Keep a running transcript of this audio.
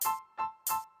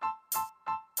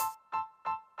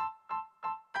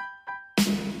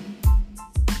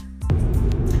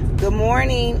Good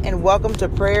morning and welcome to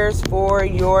Prayers for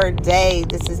Your Day.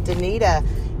 This is Danita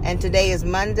and today is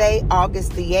Monday,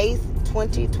 August the 8th,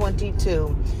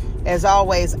 2022. As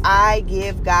always, I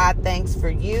give God thanks for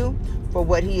you, for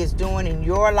what He is doing in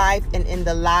your life and in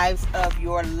the lives of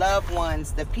your loved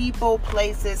ones, the people,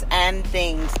 places, and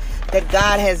things that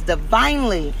God has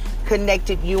divinely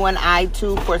connected you and I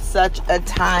to for such a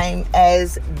time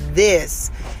as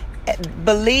this.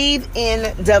 Believe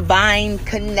in divine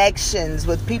connections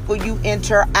with people you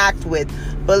interact with.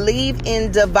 Believe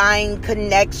in divine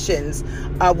connections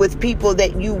with people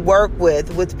that you work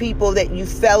with people that you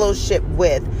fellowship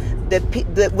with,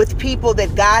 with people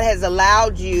that God has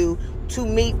allowed you to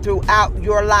meet throughout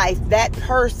your life. That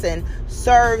person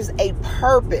serves a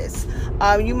purpose.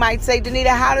 You might say,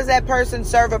 Danita, how does that person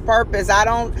serve a purpose? I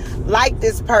don't like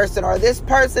this person, or this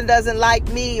person doesn't like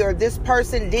me, or this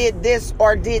person did this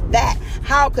or did that.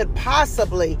 How could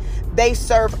possibly they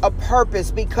serve a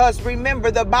purpose? Because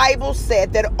remember, the Bible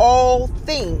said that all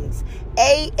things,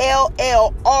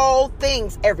 all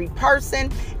things, every person,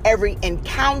 every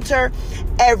encounter,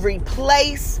 every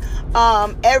place,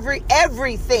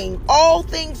 everything, all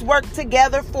things work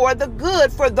together for the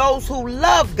good for those who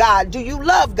love God. Do you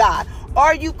love God?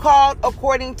 Are you called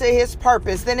according to His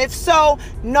purpose? And if so,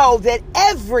 know that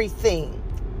everything,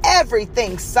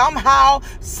 somehow,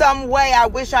 some way, I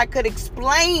wish I could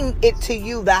explain it to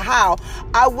you the how.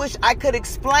 I wish I could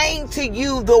explain to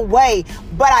you the way,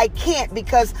 but I can't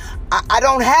because I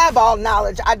don't have all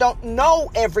knowledge. I don't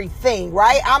know everything,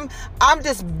 right? I'm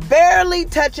just barely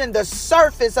touching the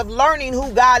surface of learning who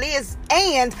God is,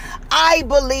 and I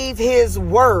believe His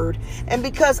word. And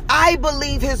because I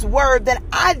believe His word, then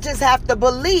I just have to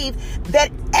believe that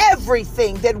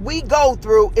everything that we go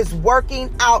through is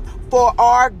working out for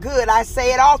our good. I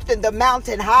say it often, the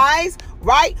mountain highs,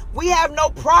 right? We have no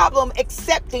problem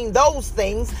accepting those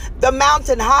things. The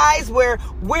mountain highs where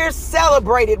we're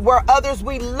celebrated, where others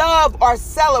we love are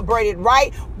celebrated,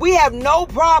 right? We have no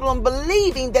problem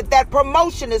believing that that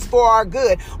promotion is for our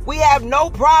good. We have no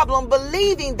problem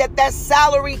believing that that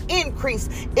salary increase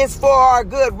is for our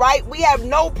good, right? We have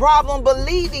no problem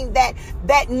believing that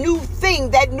that new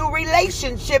thing, that new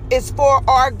relationship is for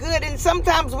our good. And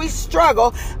sometimes we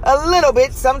struggle a little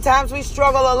bit. Sometimes we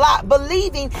struggle a lot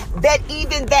believing that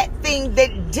even that thing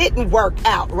that didn't work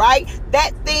out, right?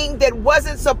 That thing that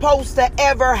wasn't supposed to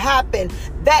ever happen,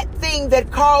 that thing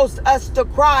that caused us to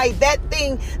cry, that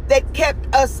thing that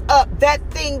kept us up, that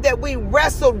thing that we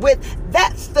wrestled with,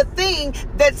 that's the thing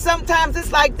that sometimes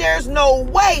it's like there's no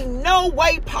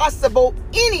way possible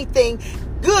anything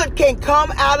good can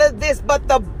come out of this. But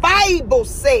the Bible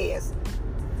says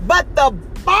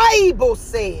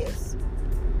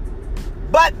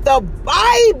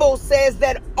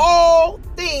that all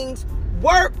things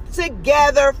work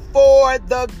together for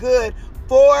the good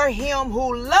for him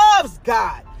who loves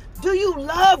God. Do you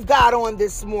love God on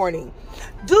this morning?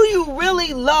 Do you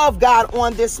really love God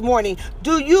on this morning?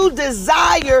 Do you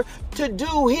desire to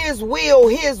do His will,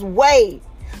 His way?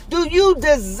 Do you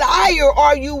desire,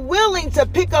 are you willing to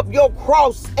pick up your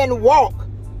cross and walk?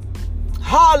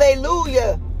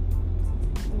 Hallelujah.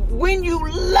 When you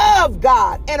love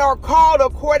God and are called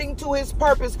according to His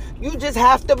purpose, you just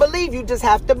have to believe. You just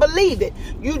have to believe it.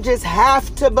 You just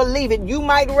have to believe it. You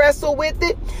might wrestle with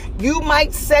it. You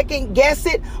might second guess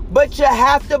it, but you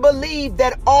have to believe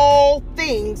that all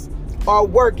things are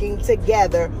working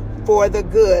together for the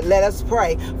good. Let us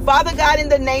pray. Father God, in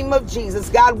the name of Jesus,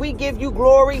 God, we give you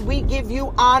glory, we give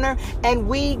you honor, and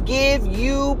we give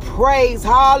you praise.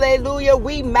 Hallelujah.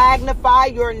 We magnify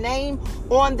your name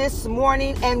on this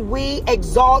morning and we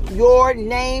exalt your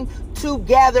name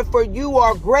together, for you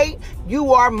are great,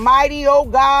 you are mighty, oh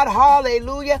God.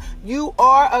 Hallelujah. You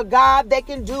are a God that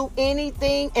can do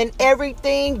anything and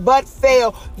everything but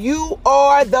fail. You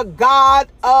are the God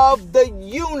of the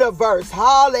universe.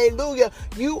 Hallelujah.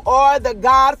 You are the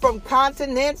God from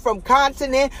continent, from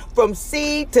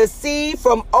sea to sea,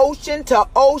 from ocean to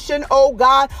ocean, oh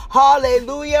God.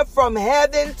 Hallelujah. From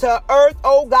heaven to earth,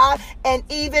 oh God, and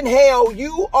even hell.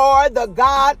 You are the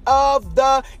God of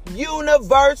the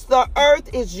universe. The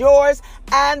earth is yours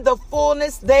and the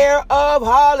fullness thereof.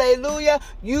 Hallelujah.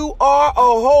 You are a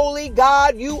holy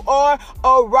God. You are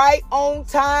a right on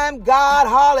time God.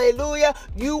 Hallelujah.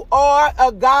 You are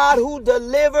a God who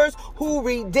delivers, who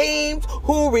redeems,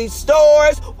 who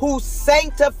restores, who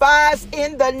sanctifies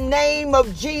in the name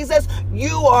of Jesus.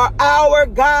 You are our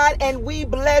God and we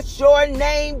bless your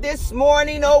name this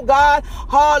morning, oh God.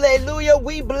 Hallelujah.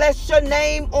 We bless your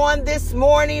name on this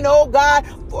morning, oh God,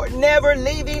 for never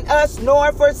leaving us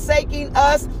nor forsaking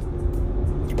us.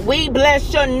 We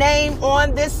bless your name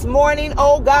on this morning,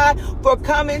 oh God, for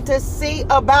coming to see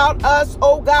about us,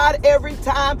 oh God, every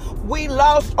time we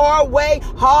lost our way.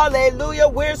 Hallelujah.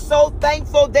 We're so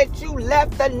thankful that you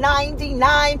left the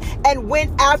 99 and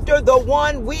went after the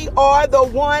one. We are the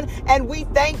one, and we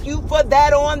thank you for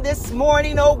that on this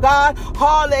morning, oh God.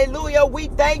 Hallelujah. We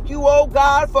thank you, oh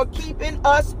God, for keeping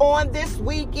us on this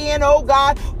weekend, oh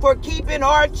God, for keeping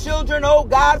our children, oh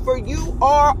God, for you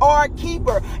are our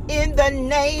keeper. In the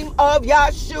name of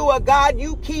Yeshua, God,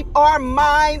 you keep our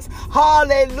minds.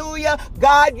 Hallelujah.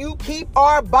 God, you keep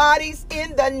our bodies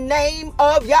in the name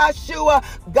of Yeshua.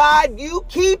 God, you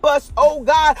keep us, oh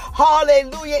God.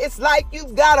 Hallelujah. It's like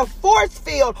you've got a force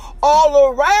field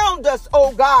all around us,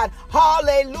 oh God.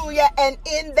 Hallelujah. And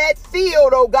in that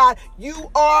field, oh God, you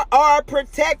are our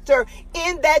protector.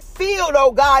 In that field,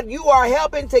 oh God, you are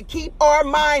helping to keep our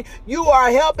mind. You are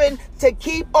helping to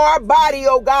keep our body,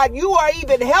 oh God. You are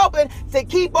even helping to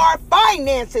keep our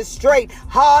finances straight.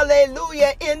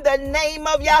 Hallelujah. In the name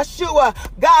of Yeshua.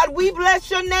 God, we bless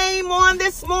your name on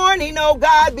this morning, oh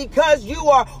God, because you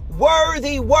are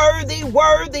worthy, worthy,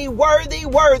 worthy, worthy,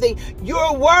 worthy.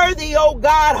 You're worthy, oh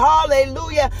God.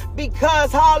 Hallelujah.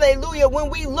 Because, hallelujah, when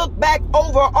we look back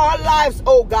over our lives,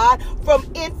 oh God, from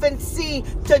infancy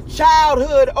to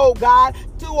childhood, oh God,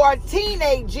 to our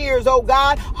teenage years, oh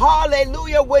God,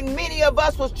 hallelujah, when many of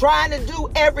us was trying to do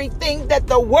everything that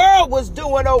the world was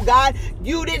doing, oh God,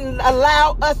 you didn't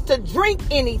allow us to drink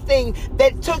anything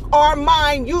that took our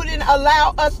mind. You didn't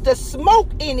allow us to smoke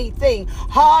anything,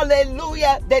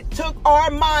 hallelujah, that took our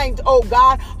mind, oh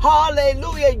God,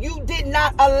 hallelujah. You did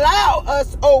not allow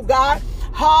us, oh God,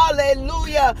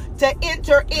 hallelujah, to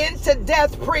enter into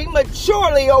death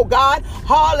prematurely, oh God,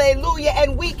 hallelujah.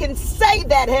 And we can say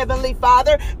that, Heavenly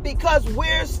Father, because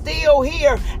we're still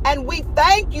here. And we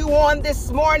thank you on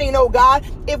this morning, oh God.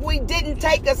 If we didn't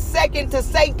take a second to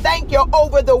say thank you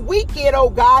over the weekend, oh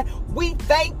God, we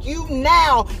thank you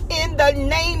now in the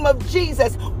name of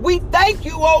Jesus. We thank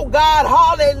you, oh God,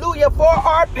 hallelujah, for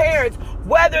our parents,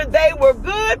 whether they were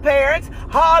good parents,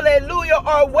 hallelujah,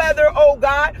 or whether, oh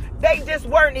God, they just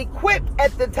weren't equipped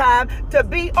at the time to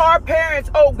be our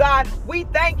parents, oh God. We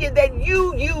thank you that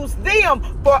you used them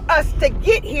for us to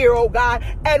get here, oh God.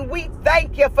 And we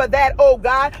thank you for that, oh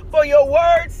God. For your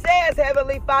word says,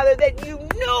 Heavenly Father, that you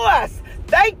knew us.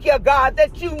 Thank you, God,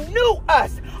 that you knew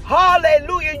us.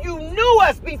 Hallelujah. You knew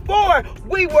us before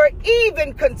we were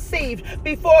even conceived,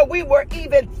 before we were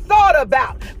even thought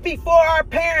about, before our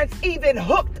parents even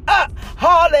hooked up.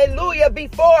 Hallelujah.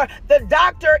 Before the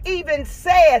doctor even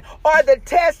said or the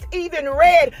test even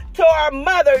read to our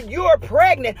mother, you're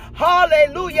pregnant.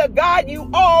 Hallelujah. God, you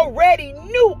already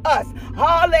knew us.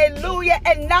 Hallelujah.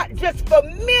 And not just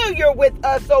familiar with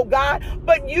us, oh God,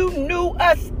 but you knew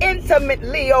us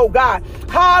intimately, oh God.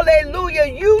 Hallelujah.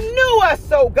 You knew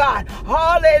us, oh God.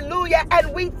 Hallelujah.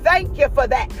 And we thank you for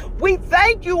that. We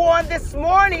thank you on this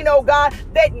morning, oh God,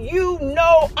 that you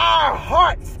know our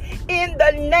hearts. In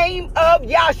the name of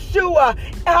Yeshua.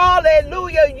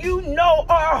 Hallelujah. You know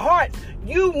our hearts.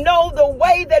 You know the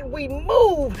way that we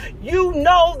move. You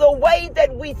know the way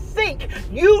that we think.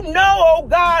 You know, oh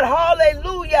God,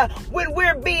 hallelujah, when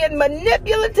we're being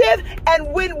manipulative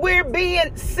and when we're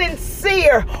being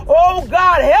sincere. Oh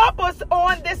God, help us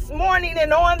on this morning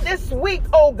and on this week,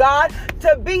 oh God,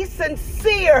 to be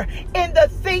sincere in the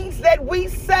things that we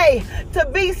say, to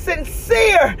be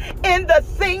sincere in the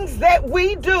things that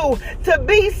we do, to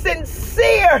be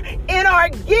sincere in our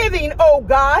giving, oh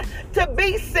God, to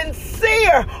be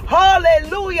sincere,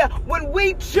 hallelujah, when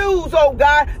we choose, oh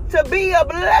God, to be a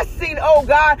blessing, oh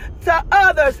God, to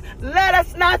others. Let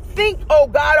us not think, oh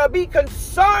God, or be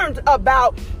concerned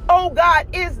about, oh God,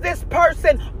 is this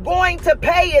person going to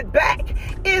pay it back?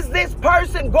 Is this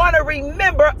person going to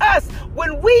remember us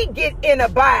when we get in a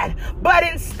bind? But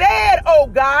instead, oh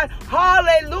God,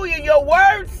 hallelujah, your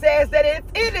word says that if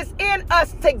it is in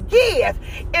us to give,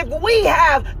 if we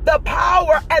have the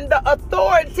power and the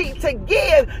authority to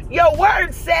give, your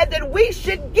word said that we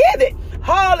should give it.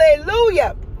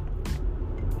 Hallelujah.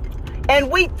 And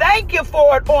we thank you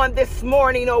for it on this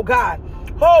morning, oh God.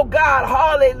 Oh God,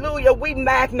 hallelujah. We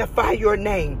magnify your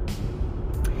name.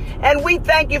 And we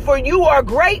thank you for you are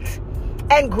great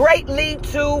and greatly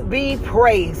to be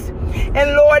praised.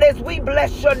 And Lord, as we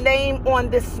bless your name on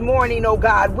this morning, oh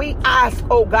God, we ask,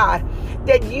 oh God,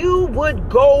 that you would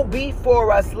go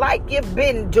before us like you've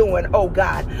been doing, oh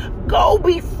God. Go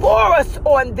before us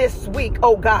on this week,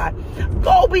 oh God.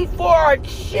 Go before our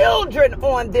children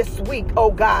on this week,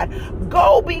 oh God.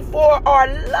 Go before our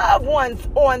loved ones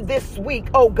on this week,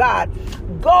 oh God.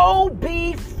 Go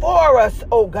before us,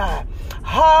 oh God.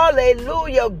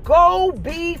 Hallelujah. Go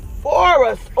before before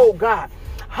us, oh God.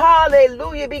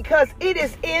 Hallelujah, because it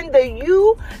is in the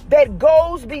you that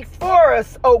goes before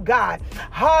us, oh God.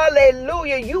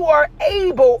 Hallelujah, you are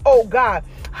able, oh God.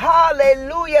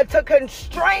 Hallelujah, to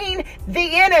constrain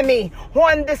the enemy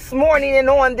on this morning and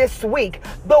on this week.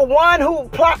 The one who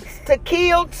plots to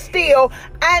kill, steal,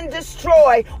 and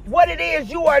destroy what it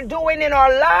is you are doing in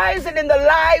our lives and in the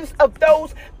lives of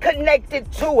those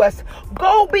connected to us.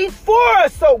 Go before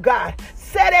us, oh God.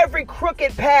 Set every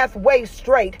crooked pathway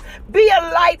straight. Be a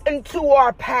light unto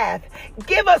our path.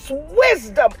 Give us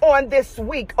wisdom on this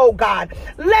week, oh God.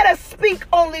 Let us speak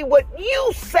only what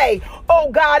you say, oh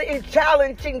God, in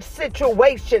challenging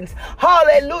situations.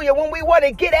 Hallelujah. When we want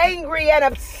to get angry and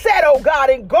upset, oh God,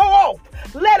 and go off,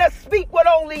 let us speak what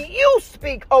only you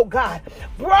speak, oh God.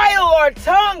 Bridle our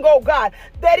tongue, oh God,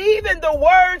 that even the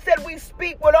words that we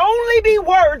speak would only be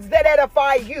words that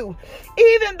edify you.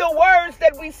 Even the words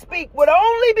that we speak would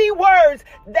only be words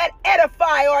that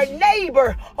edify our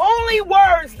neighbor. Only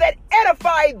words that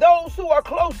edify those who are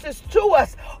closest to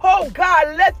us. Oh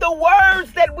God, let the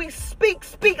words that we speak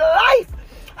life.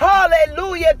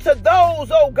 Hallelujah to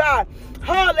those, oh God.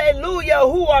 Hallelujah,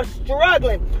 who are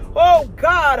struggling. Oh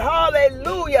God,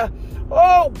 hallelujah.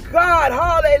 Oh God,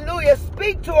 hallelujah.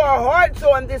 Speak to our hearts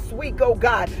on this week, oh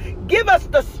God. Give us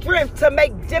the strength to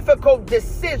make difficult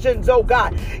decisions, oh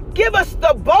God. Give us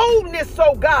the boldness,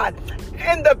 oh God,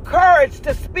 and the courage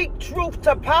to speak truth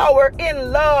to power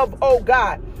in love, oh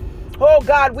God. Oh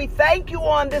God, we thank you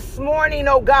on this morning,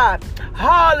 oh God.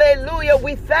 Hallelujah.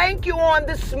 We thank you on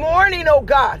this morning, oh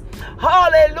God.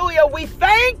 Hallelujah. We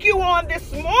thank you on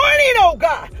this morning, oh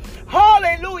God.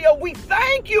 Hallelujah. We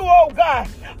thank you, oh God.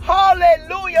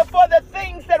 Hallelujah, for the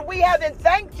things that we haven't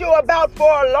thanked you about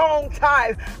for a long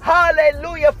time.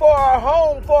 Hallelujah, for our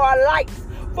home, for our lights,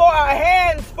 for our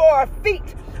hands, for our feet,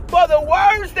 for the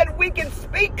words that we can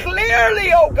speak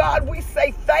clearly, oh God. We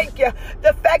say thank you.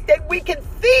 The fact that we can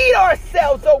feed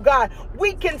ourselves, oh God,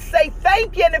 we can say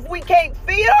thank you. And if we can't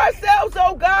feed ourselves,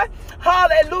 oh God,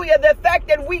 hallelujah, the fact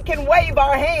that we can wave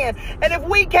our hand. And if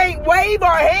we can't wave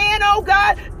our hand, oh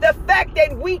God, the fact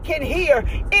that we can hear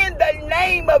in the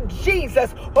name of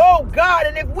Jesus, oh God.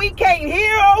 And if we can't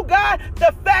hear, oh God,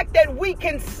 the fact that we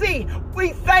can see, we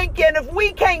thank you. And if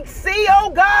we can't see,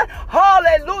 oh God,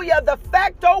 hallelujah, the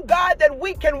fact, oh God, that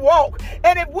we can walk.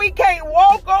 And if we can't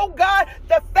walk, oh God,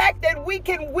 the fact that we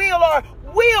can wheel our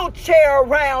wheelchair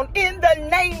around in the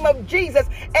name of Jesus.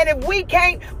 And if we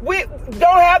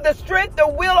don't have the strength to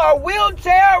wheel our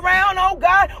wheelchair around, oh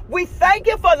God, we thank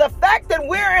you for the fact that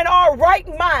we're in our right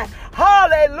mind.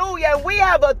 Hallelujah. We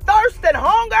have a thirst and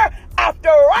hunger after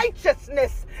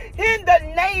righteousness. In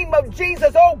the name of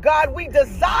Jesus, oh God, we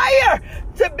desire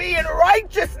to be in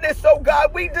righteousness, oh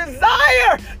God. We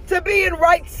desire to be in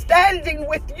right standing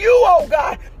with you, oh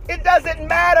God. It doesn't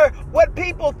matter what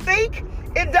people think.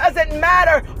 It doesn't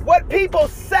matter what people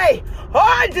say.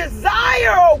 Our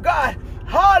desire, oh God,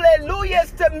 hallelujah,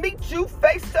 is to meet you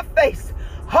face to face.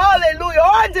 Hallelujah.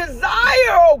 Our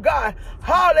desire, oh God,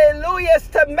 hallelujah, is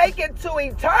to make it to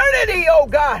eternity, oh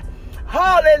God.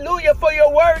 Hallelujah. For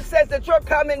your word says that you're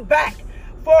coming back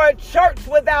for a church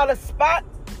without a spot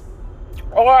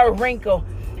or a wrinkle.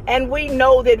 And we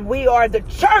know that we are the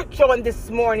church on this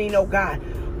morning, oh God.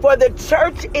 For the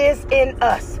church is in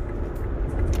us.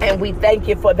 And we thank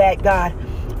you for that, God.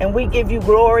 And we give you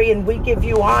glory and we give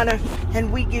you honor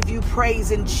and we give you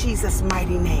praise in Jesus'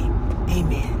 mighty name.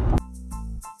 Amen.